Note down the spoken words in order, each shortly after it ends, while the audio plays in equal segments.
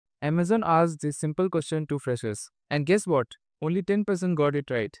Amazon asked this simple question to freshers. And guess what? Only 10% got it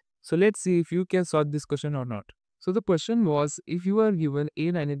right. So let's see if you can solve this question or not. So the question was, if you are given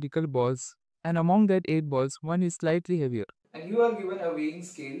 8 identical balls and among that 8 balls, one is slightly heavier. And you are given a weighing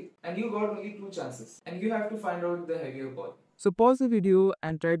scale and you got only 2 chances. And you have to find out the heavier ball. So pause the video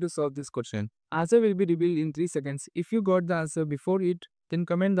and try to solve this question. Answer will be revealed in 3 seconds. If you got the answer before it, then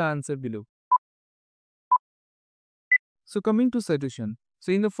comment the answer below. So coming to solution.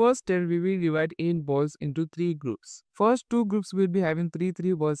 So in the first step, we will divide 8 balls into 3 groups. First 2 groups will be having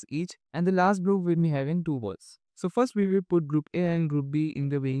 3 balls each and the last group will be having 2 balls. So first we will put group A and group B in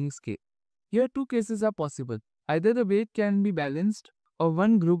the weighing scale. Here two cases are possible. Either the weight can be balanced or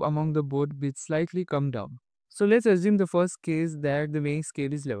one group among the both will slightly come down. So let's assume the first case that the weighing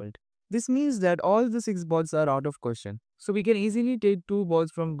scale is leveled. This means that all the 6 balls are out of question. So we can easily take 2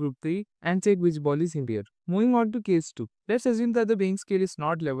 balls from group 3 and check which ball is heavier. Moving on to case 2. Let's assume that the weighing scale is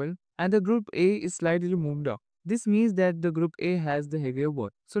not level and the group A is slightly moved up. This means that the group A has the heavier ball.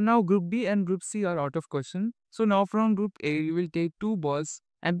 So now group B and group C are out of question. So now from group A you will take 2 balls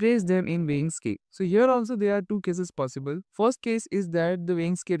and place them in weighing scale. So here also there are 2 cases possible. First case is that the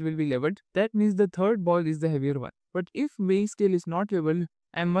weighing scale will be leveled. That means the third ball is the heavier one. But if weighing scale is not level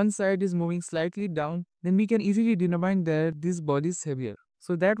and one side is moving slightly down, then we can easily determine that this ball is heavier.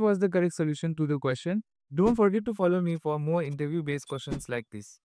 So that was the correct solution to the question. Don't forget to follow me for more interview based questions like this.